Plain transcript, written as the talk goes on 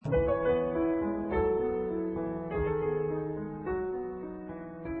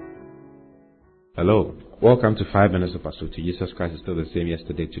Hello, welcome to 5 Minutes of Pursuit. Jesus Christ is still the same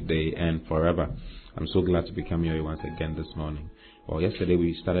yesterday, today, and forever. I'm so glad to become here once again this morning. Well, yesterday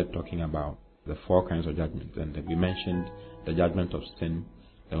we started talking about the 4 kinds of judgment, and we mentioned the judgment of sin,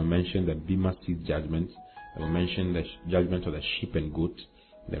 then we mentioned the Bema seat judgment, then we mentioned the judgment of the sheep and goat,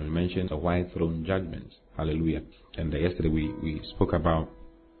 then we mentioned the white throne judgment. Hallelujah. And yesterday we spoke about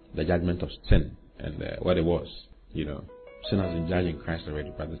the judgment of sin and what it was. Sin has been judged in Christ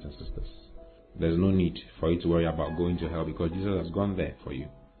already, brothers and sisters. There's no need for you to worry about going to hell because Jesus has gone there for you.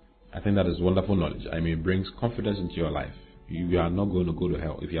 I think that is wonderful knowledge. It brings confidence into your life. You are not going to go to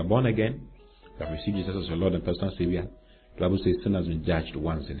hell. If you are born again, you have received Jesus as your Lord and personal Savior, the Bible says sin has been judged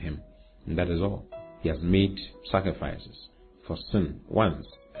once in Him. And that is all. He has made sacrifices for sin once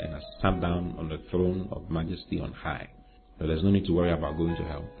and has sat down on the throne of majesty on high. So there's no need to worry about going to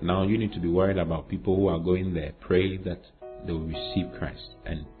hell. Now you need to be worried about people who are going there. Pray that they will receive Christ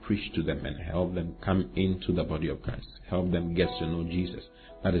and preach to them and help them come into the body of Christ. Help them get to know Jesus.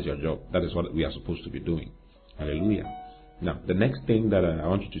 That is your job. That is what we are supposed to be doing. Hallelujah. Now, the next thing that I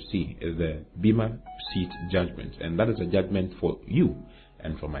want you to see is the Bema seat judgment. And that is a judgment for you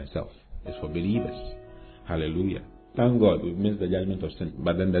and for myself. It's for believers. Hallelujah. Thank God we've missed the judgment of sin.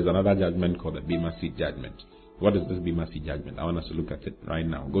 But then there's another judgment called the Bema seat judgment. What is this Bema seat judgment? I want us to look at it right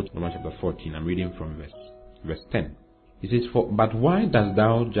now. Go to Romans chapter 14. I'm reading from verse 10. It says, But why dost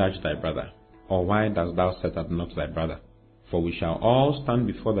thou judge thy brother? Or why dost thou set at naught thy brother? For we shall all stand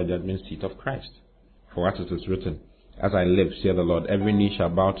before the judgment seat of Christ. For as it is written, As I live, saith the Lord, every knee shall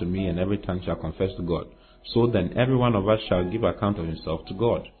bow to me, and every tongue shall confess to God. So then every one of us shall give account of himself to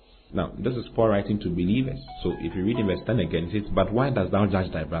God. Now, this is Paul writing to believers. So if you read in verse 10 again, it says, But why dost thou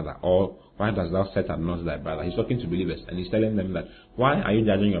judge thy brother? Or why dost thou set at naught thy brother? He's talking to believers, and he's telling them that, why are you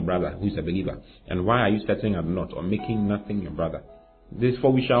judging your brother who is a believer? And why are you setting at naught or making nothing your brother?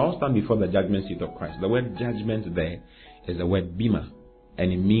 For we shall all stand before the judgment seat of Christ. The word judgment there is the word bema,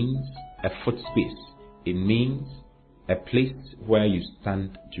 and it means a foot space. It means a place where you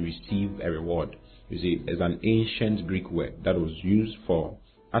stand to receive a reward. You see, it's an ancient Greek word that was used for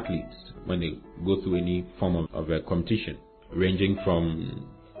athletes when they go through any form of a competition, ranging from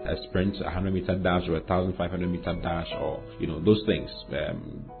a sprint, 100-meter dash, or 1,500-meter dash, or those things,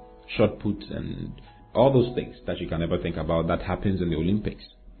 shot put, and all those things that you can ever think about that happens in the Olympics.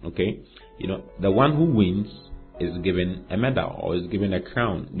 Okay, the one who wins is given a medal or is given a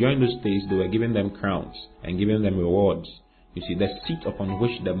crown. During those days, they were giving them crowns and giving them rewards. You see, the seat upon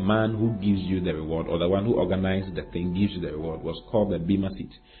which the man who gives you the reward, or the one who organized the thing gives you the reward, was called the Bema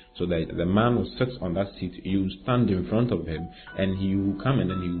seat. So that the man who sits on that seat, you stand in front of him, and he will come and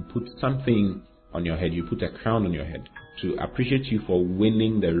then he will put something on your head. You put a crown on your head to appreciate you for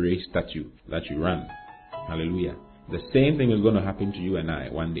winning the race that you ran. Hallelujah. The same thing is going to happen to you and I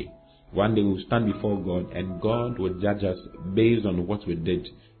one day. One day we'll stand before God, and God will judge us based on what we did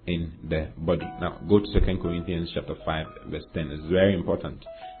in the body. Now, go to 2 Corinthians chapter 5, verse 10. It's very important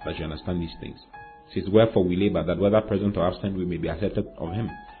that you understand these things. It says, Wherefore we labor, that whether present or absent, we may be accepted of Him.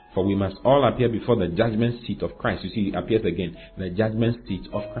 For we must all appear before the judgment seat of Christ. You see, it appears again, the judgment seat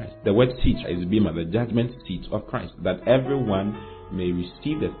of Christ. The word seat is bema, the judgment seat of Christ, that everyone may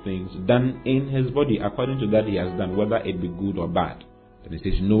receive the things done in his body according to that he has done, whether it be good or bad. And it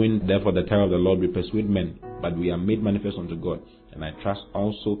says, Knowing therefore the terror of the Lord, we persuade men, but we are made manifest unto God, and I trust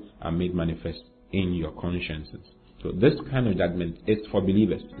also are made manifest in your consciences. So this kind of judgment is for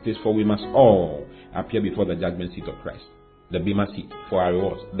believers. It is for we must all appear before the judgment seat of Christ, the Bema seat, for our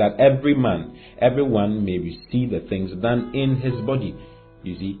rewards, that everyone may receive the things done in his body.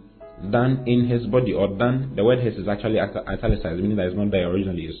 You see, done in his body, or done, the word his is actually italicized, meaning that it's not there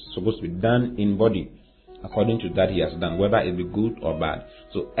originally. It's supposed to be done in body, according to that he has done, whether it be good or bad.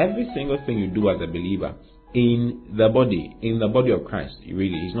 So every single thing you do as a believer in the body of Christ,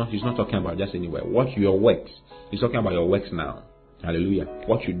 really, he's not talking about just anywhere. What your works, he's talking about your works now. Hallelujah.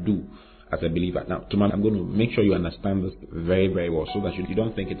 What you do as a believer. Now, tomorrow I'm going to make sure you understand this very, very well, so that you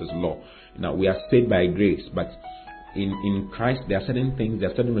don't think it is law. Now, we are saved by grace, but in Christ there are certain things,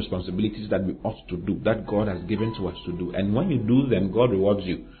 there are certain responsibilities that we ought to do, that God has given to us to do. And when you do them, God rewards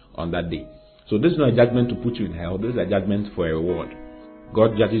you on that day. So this is not a judgment to put you in hell. This is a judgment for a reward.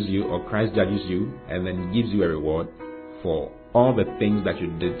 God judges you, or Christ judges you, and then gives you a reward for all the things that you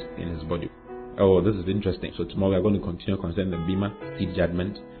did in His body. Oh, this is interesting. So tomorrow we are going to continue concerning the Bema seat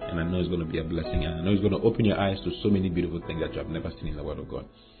judgment, and I know it's going to be a blessing, and I know it's going to open your eyes to so many beautiful things that you have never seen in the Word of God.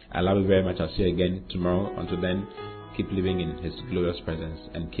 I love you very much. I'll see you again tomorrow. Until then, keep living in His glorious presence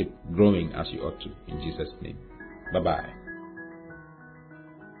and keep growing as you ought to. In Jesus' name. Bye-bye.